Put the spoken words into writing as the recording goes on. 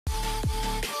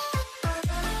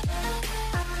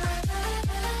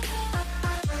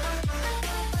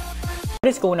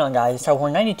What is going on, guys?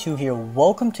 Cimoooooooo here.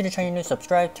 Welcome to the channel. New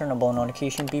subscribe, turn the bell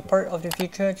notification, be part of the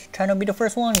future channel, be the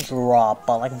first one drop.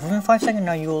 But like within 5 seconds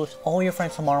now, you lose all your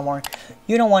friends tomorrow morning.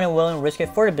 You don't want to will and risk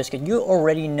it for the biscuit. You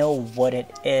already know what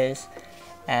it is.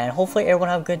 And hopefully everyone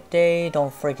have a good day.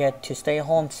 Don't forget to stay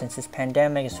home since this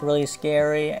pandemic is really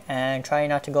scary, and try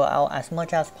not to go out as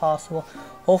much as possible.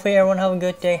 Hopefully everyone have a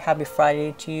good day. Happy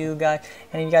Friday to you guys.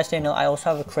 And if you guys didn't know, I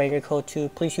also have a creator code too.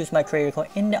 Please use my creator code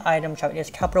in the item shop. It's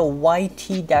capital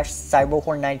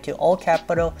YT-Cyberhorn92, all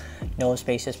capital, no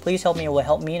spaces. Please help me. It will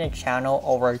help me in the channel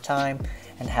over time.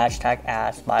 And hashtag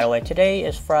ads. By the way, today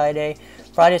is Friday.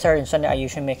 Friday, Saturday, and Sunday I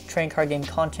usually make trading card game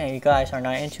content. If you guys are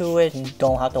not into it and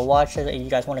don't have to watch it, if you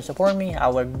guys want to support me, I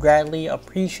would gladly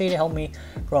appreciate it. Help me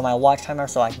grow my watch timer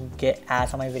so I can get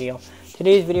ads on my video.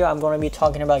 Today's video I'm going to be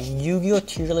talking about Yu-Gi-Oh!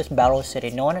 Tier List Battle City.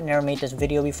 No one had never made this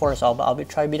video before, so I'll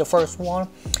try to be the first one.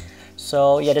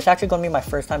 So yeah, this is actually going to be my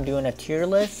first time doing a tier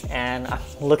list, and I'm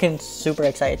looking super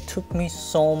excited. It took me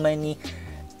so many,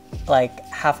 like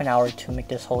half an hour to make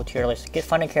this whole tier list,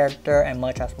 find a character and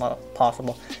much as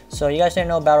possible. So you guys didn't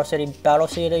know Battle City. Battle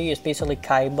City is basically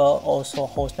Kaiba also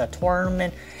hosts a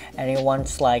tournament, and he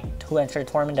wants like who enters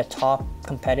the tournament, the top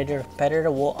competitor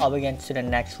will up against to the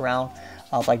next round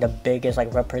of like the biggest,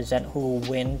 like represent who will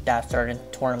win that certain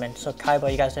tournament. So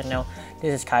Kaiba, you guys didn't know,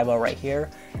 this is Kaiba right here.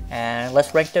 And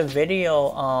let's rank the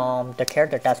video, the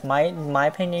character. That's my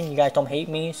opinion. You guys don't hate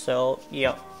me, so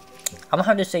yeah, I'm gonna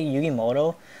have to say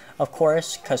Yugimoto, of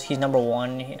course, because he's number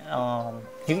one.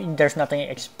 There's nothing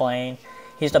to explain.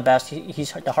 He's the best.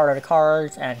 He's the heart of the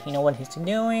cards, and he knows what he's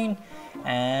doing.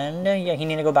 And yeah, he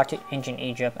need to go back to ancient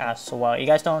Egypt as well. You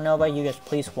guys don't know about Yu-Gi,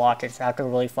 please watch it. It's actually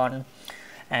really fun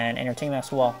and entertainment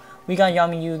as well. We got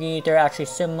Yami Yugi. They're actually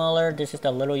similar. This is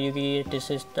the little Yugi.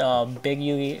 This is the big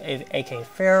Yugi, aka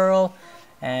Pharaoh.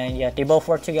 And yeah, they both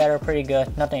work together pretty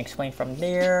good. Nothing explained from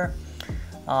there.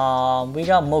 We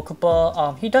got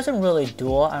Mokuba. He doesn't really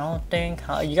duel, I don't think.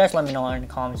 You guys let me know in the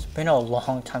comments. It's been a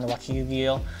long time to watch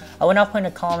Yu-Gi-Oh! I would not put in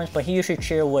the comments, but he usually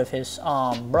cheer with his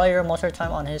brother most of the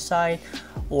time on his side,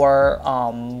 or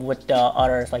with the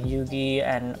others like Yugi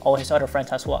and all his other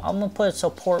friends as well. I'm gonna put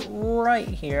support right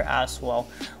here as well.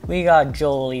 We got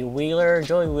Jolie Wheeler.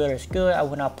 Jolie Wheeler is good. I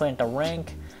would not put in the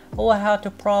rank. Oh, I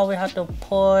probably have to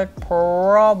put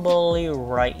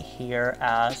right here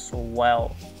as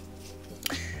well.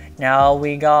 Now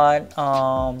we got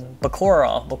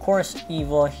Bakura. Bakura's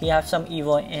evil. He has some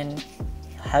evil in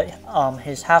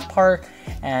his half part,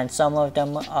 and some of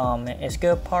them is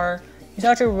good part. He's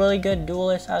actually a really good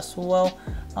duelist as well.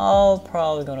 I'll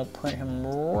probably gonna put him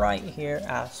right here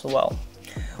as well.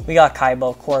 We got Kaiba,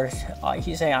 of course.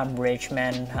 He's saying, I'm rich,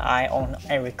 man. I own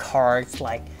every card.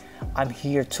 Like, I'm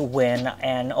here to win,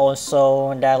 and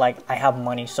also that like I have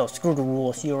money, so screw the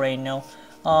rules. You already know.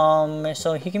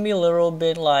 So he can be a little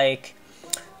bit like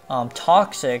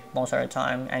toxic most of the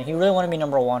time, and he really want to be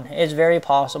number one. It's very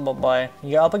possible, but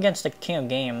you're up against the king of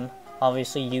game,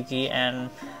 obviously Yugi, and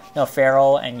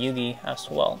Pharaoh and Yugi as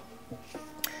well.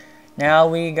 Now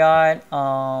we got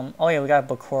oh yeah, we got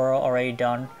Bakura already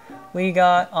done. We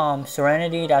got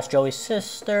Serenity, that's Joey's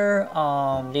sister.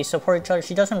 They support each other.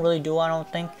 She doesn't really do, I don't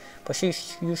think, but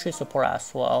you should support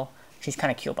as well. She's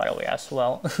kind of cute, by the way, as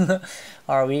well.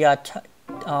 Alright, we got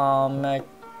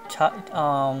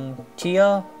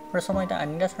Tia or something like that. I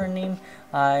think that's her name.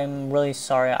 I'm really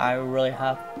sorry. I really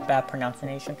have bad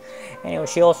pronunciation. Anyway,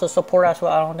 she also supports as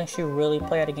well. I don't think she really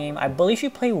played the game. I believe she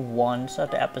played once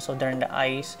of the episode during the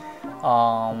ice,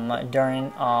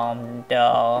 during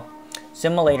the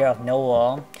simulator of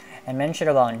Noah. And mentioned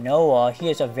about Noah, he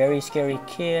is a very scary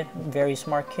kid, very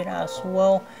smart kid as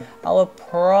well. I would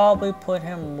probably put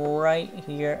him right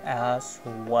here as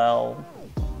well.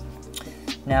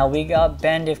 Now we got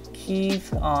Bandit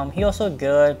Keith. He also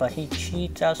good, but he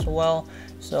cheats as well,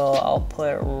 so I'll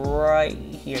put right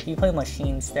here. He plays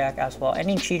machine stack as well.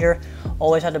 Any cheater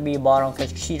always have to be bottom,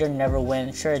 because cheater never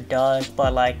wins. Sure it does,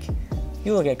 but like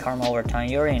you will get karma over time.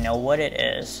 You already know what it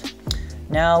is.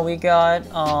 Now we got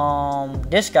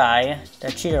this guy,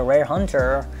 the cheater Rare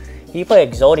Hunter. He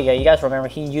played Exodia. You guys remember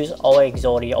he used always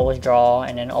Exodia, always draw,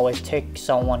 and then always take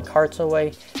someone cards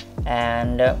away,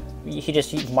 and he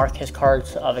just marked his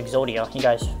cards of Exodia. You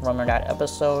guys remember that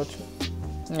episode?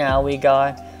 Now we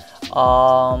got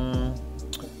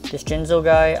this Jinzo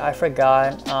guy. I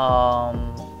forgot.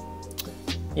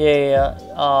 Yeah,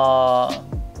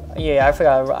 I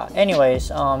forgot. Anyways,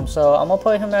 so I'm gonna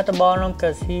put him at the bottom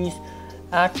because he's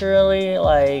actually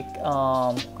like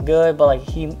good, but like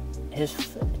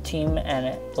his team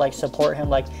and like support him,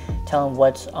 like tell him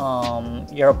what's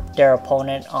their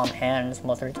opponent hands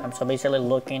most of the time. So basically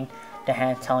looking the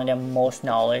hands, telling them most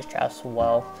knowledge as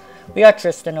well. We got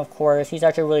Tristan, of course. He's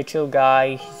actually a really chill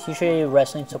guy. He's usually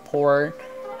wrestling support,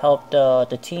 help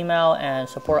the team out and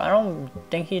support. I don't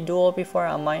think he dueled before.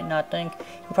 I might not think.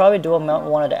 He probably dueled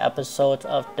one of the episodes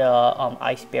of the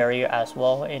ice barrier as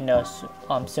well in the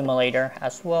simulator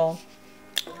as well.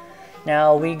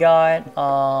 Now we got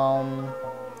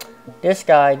this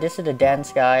guy. This is the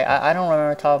dance guy. I don't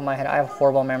remember the top of my head. I have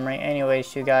horrible memory.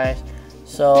 Anyways, you guys.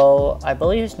 So I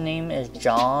believe his name is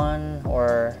John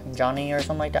or Johnny or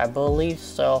something like that. I believe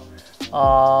so.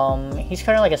 He's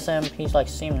kind of like a simp. He's like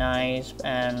seem nice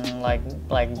and like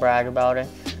brag about it.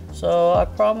 So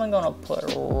I'm probably gonna put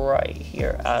it right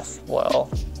here as well.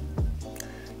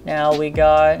 Now we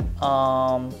got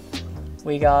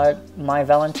My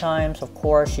Valentine's. Of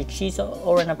course, she cheats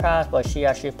over in the past, but she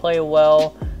actually played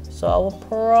well. So I will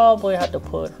probably have to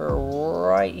put her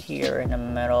right here in the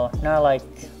middle. Not like,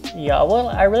 yeah, well,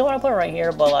 I really want to put her right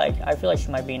here, but like, I feel like she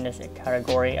might be in this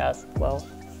category as well.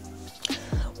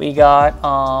 We got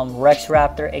Rex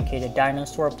Raptor, aka the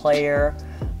dinosaur player.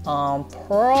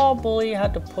 Probably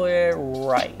have to put it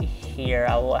right here,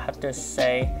 I will have to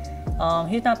say.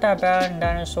 He's not that bad in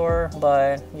dinosaur,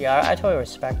 but yeah, I totally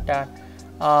respect that.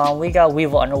 We got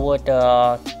Weevil Underwood,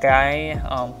 the guy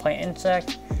playing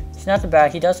insect. He's not that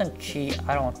bad. He doesn't cheat,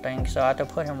 I don't think, so I have to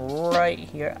put him right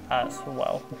here as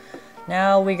well.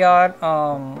 Now we got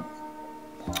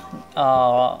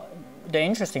the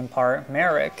interesting part,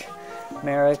 Merrick.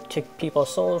 Merrick took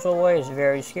people's souls away. Is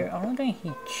very scary. I don't think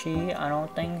he cheat. I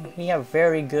don't think he have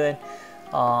very good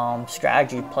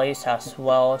strategy plays as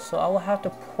well. So I will have to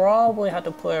probably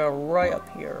put it right up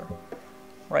here,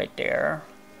 right there.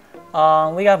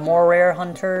 We got more rare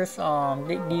hunters.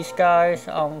 These guys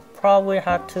probably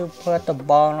have to put at the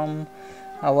bottom,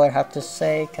 I would have to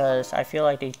say, because I feel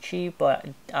like they cheat, but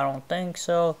I don't think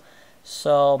so.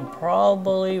 So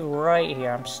probably right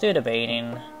here. I'm still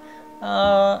debating.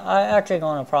 I actually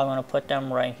probably gonna put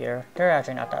them right here. They're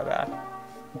actually not that bad.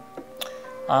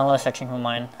 Unless I change my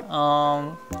mind.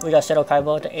 We got Seto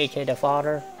Kaiba, the AK the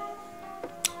father.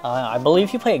 I believe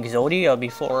he played Exodia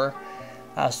before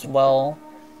as well.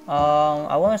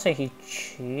 I wouldn't say he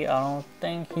cheat. I don't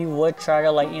think he would try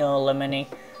to, like, you know, eliminate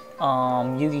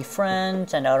Yugi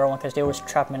friends and the other one because they was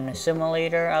trapped in the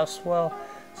simulator as well.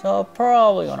 So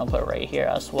probably gonna put right here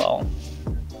as well.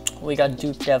 We got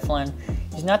Duke Devlin.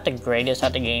 He's not the greatest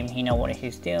at the game. He knows what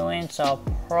he's doing, so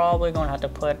probably gonna have to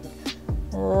put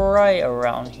right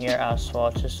around here as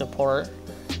well to support.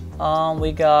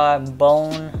 We got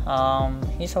Bone.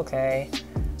 He's okay.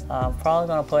 Probably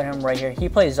gonna put him right here. He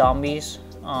plays zombies.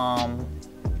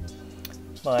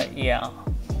 But yeah,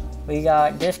 we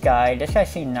got this guy. This guy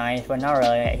seems nice, but not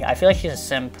really. I feel like he's a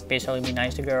simp. Basically, be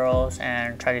nice to girls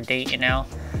and try to date, you know.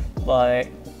 But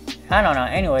I don't know.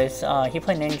 Anyways, he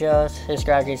played ninjas. His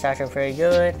strategy is actually pretty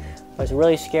good. I was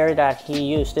really scared that he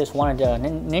used this one of the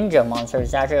ninja monsters.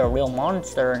 It's actually a real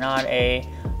monster, not a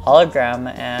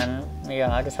hologram. And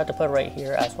yeah, I just had to put it right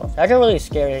here as well. It's actually really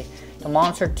scary. The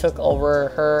monster took over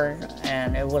her,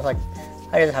 and it was like,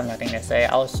 I just have nothing to say.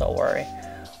 I was so worried.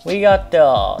 We got the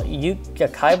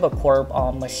Kaiba Corp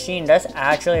machine. That's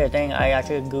actually a thing. I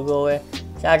actually Googled it.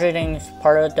 It's actually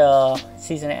part of the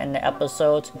season and the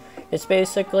episodes. It's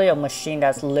basically a machine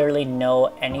that's literally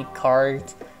any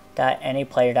cards that any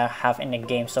player that have in the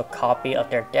game, so copy of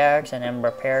their decks and then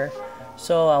repair.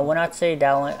 So I would not say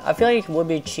that one. I feel like it would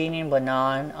be cheating, but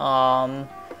not.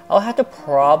 I'll have to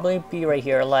probably be right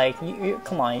here. Like,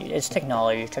 come on, it's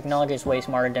technology. Technology is way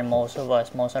smarter than most of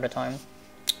us most of the time,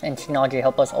 and technology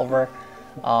help us over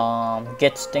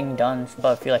gets things done.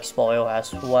 But I feel like spoil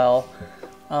as well.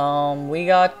 We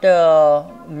got the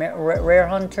Rare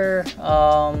Hunter.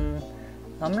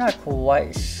 I'm not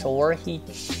quite sure he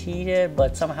cheated,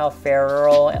 but somehow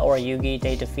Pharaoh or Yugi,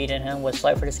 they defeated him with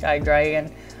Slide for the Sky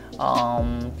Dragon.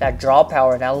 That draw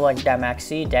power, that looked like that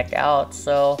Maxi decked out.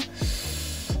 So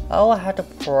I'll have to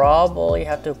probably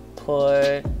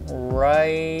put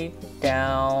right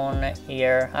down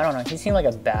here. I don't know. He seemed like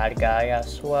a bad guy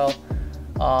as well.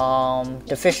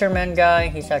 The fisherman guy,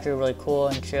 he's actually really cool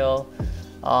and chill.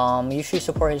 Usually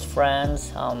support his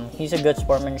friends. He's a good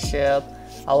sportsmanship.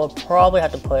 I will probably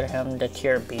have to put him the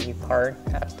tier B part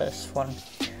at this one.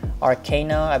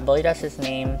 Arcana, I believe that's his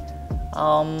name.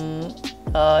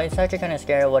 It's actually kind of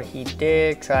scary what he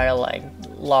did. Try to like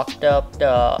locked up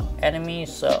the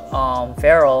enemies, so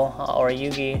Pharaoh or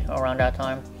Yugi around that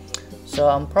time. So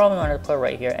I'm probably going to put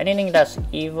right here. Anything that's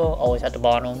evil, always at the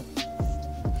bottom.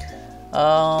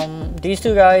 These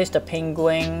two guys, the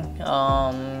penguin,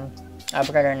 I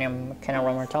forgot their name, cannot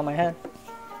remember the top of my head.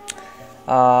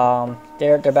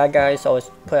 They're bad guys, always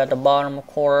put at the bottom, of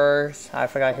course. I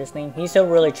forgot his name. He's a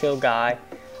really chill guy.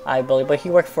 I believe, but he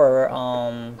worked for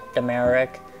the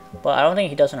Merrick, but I don't think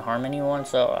he doesn't harm anyone,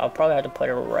 so I'll probably have to put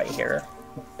it right here.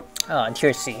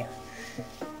 Tier C.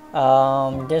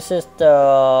 This is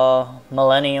the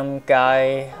Millennium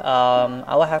guy.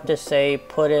 I would have to say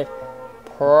put it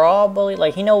probably,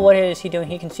 like, he know what is he doing.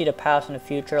 He can see the past and the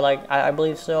future, like, I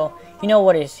believe so. You know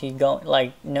what is he going,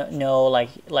 like, no,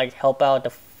 like help out the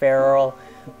Pharaoh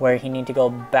where he need to go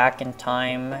back in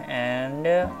time, and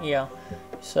yeah.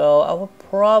 So I would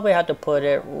probably have to put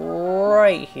it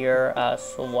right here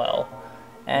as well.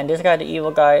 And this guy, the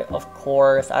evil guy, of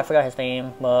course, I forgot his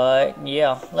name, but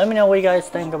yeah. Let me know what you guys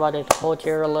think about this whole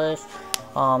tier list.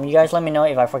 You guys let me know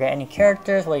if I forget any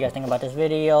characters, what you guys think about this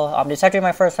video. This is actually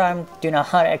my first time. Do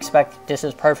not expect this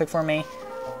is perfect for me.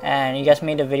 And you guys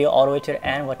made the video all the way to the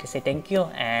end. What to say thank you.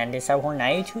 And this is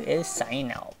Cimoooooooo is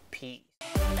signing out.